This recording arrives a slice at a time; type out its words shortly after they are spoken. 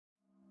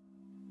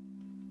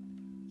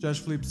Jorge,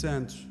 Filipe,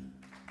 Santos.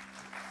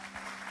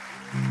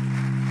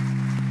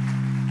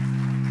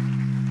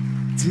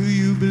 Do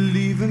you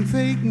believe in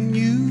fake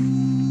news?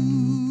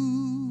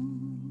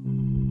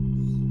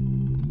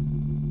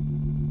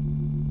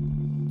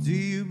 Do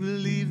you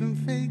believe in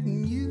fake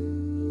news?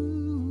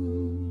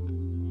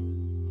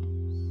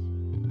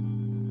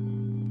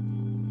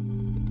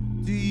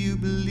 Do you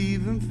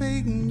believe in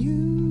fake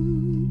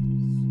news?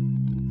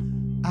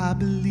 I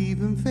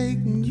believe in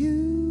fake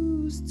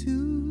news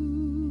too.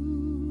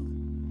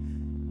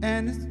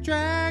 And it's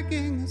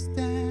dragging us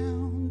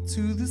down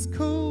to this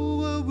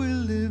cold world we're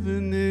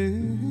living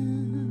in.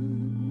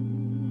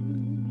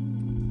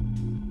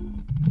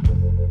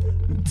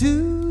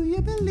 Do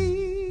you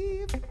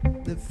believe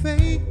that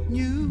fake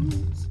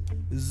news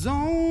is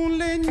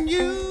only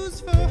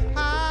news for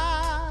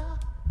high?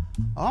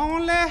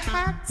 Only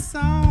hacks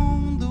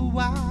on the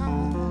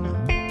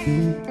wire?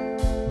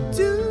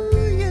 Do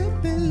you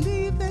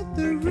believe that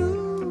the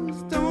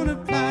rules don't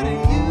apply to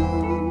you?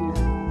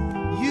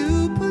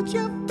 You put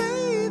your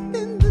faith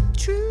in the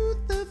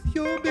truth of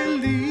your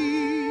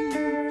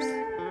beliefs.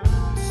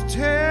 It's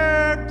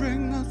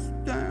tearing us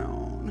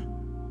down,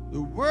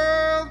 the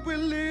world we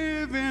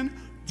live in.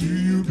 Do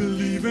you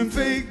believe in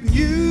fake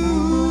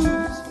news?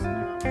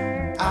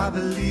 I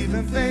believe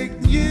in fake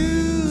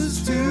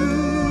news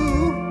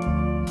too.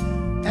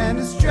 And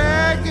it's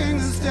dragging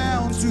us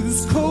down to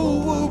this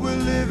cold world we're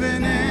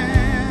living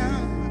in.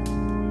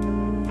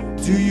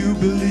 Do you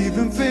believe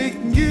in fake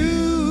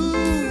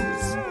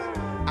news?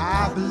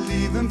 I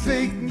believe in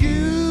fake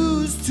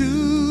news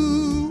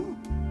too.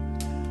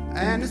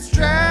 And it's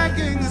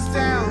dragging us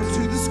down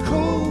to this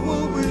cold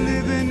world we're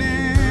living in.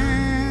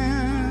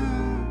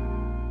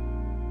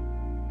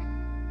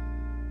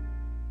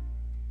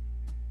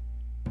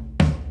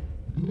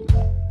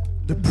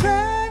 The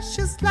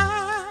precious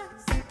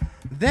lies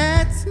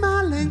that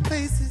smiling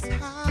faces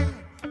hide,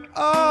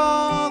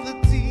 all the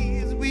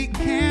tears we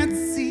can't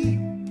see,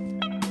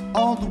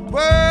 all the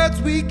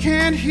words we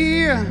can't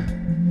hear,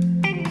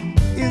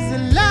 is a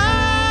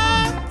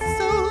light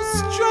so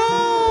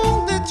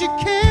strong that you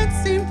can't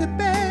seem to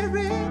bear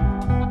it.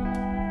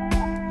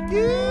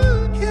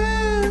 You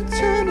can't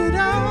turn it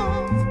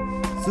off,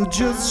 so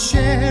just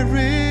share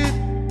it.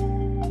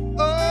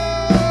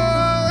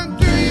 Oh,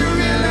 do you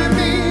really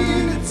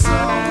mean it's so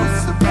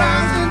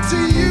surprising to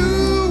you?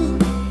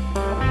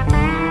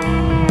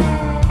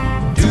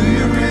 Do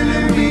you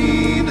really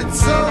mean it's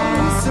so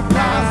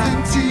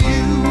surprising to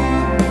you?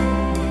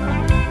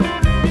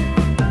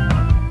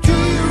 Do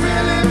you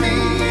really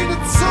mean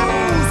it's so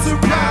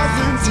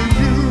surprising to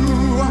you?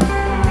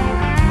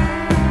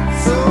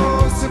 So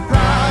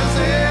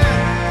surprising,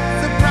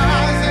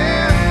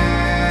 surprising,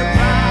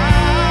 surprising.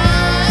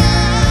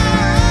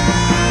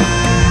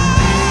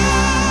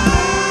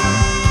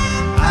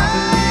 I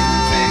believe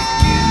in fake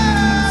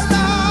news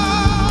now,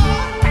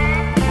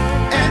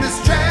 and it's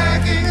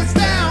dragging us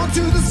down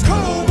to this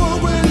cold world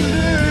we're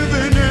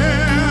living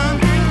in.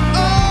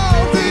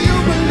 Oh, do you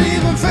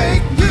believe in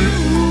fake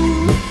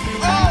news?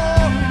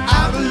 Oh,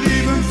 I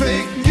believe in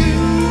fake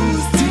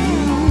news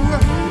too.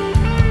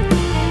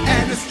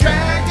 And it's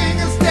dragging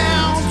us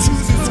down to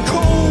this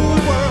cold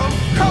world,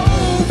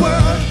 cold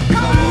world,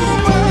 cold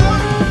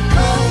world,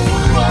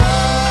 cold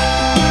world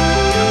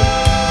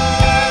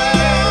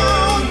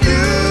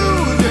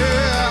news,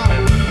 yeah.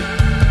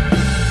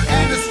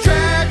 And it's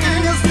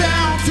dragging us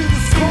down to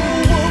this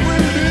cold world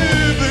we're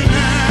living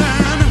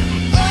in.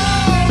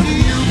 Oh, do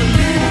you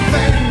believe in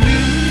fake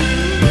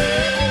news?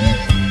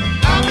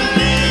 I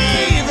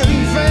believe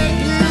in fake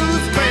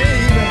news,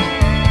 baby.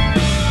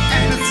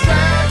 And it's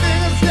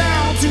dragging us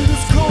down to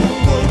this cold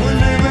world we're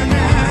living in.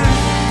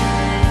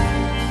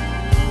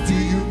 Do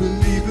you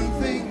believe in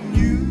fake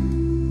news?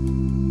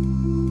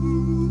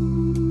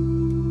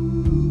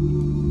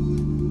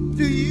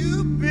 Do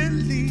you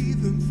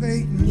believe in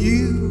fake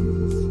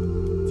news?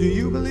 Do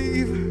you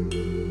believe?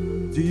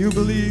 Do you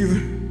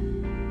believe?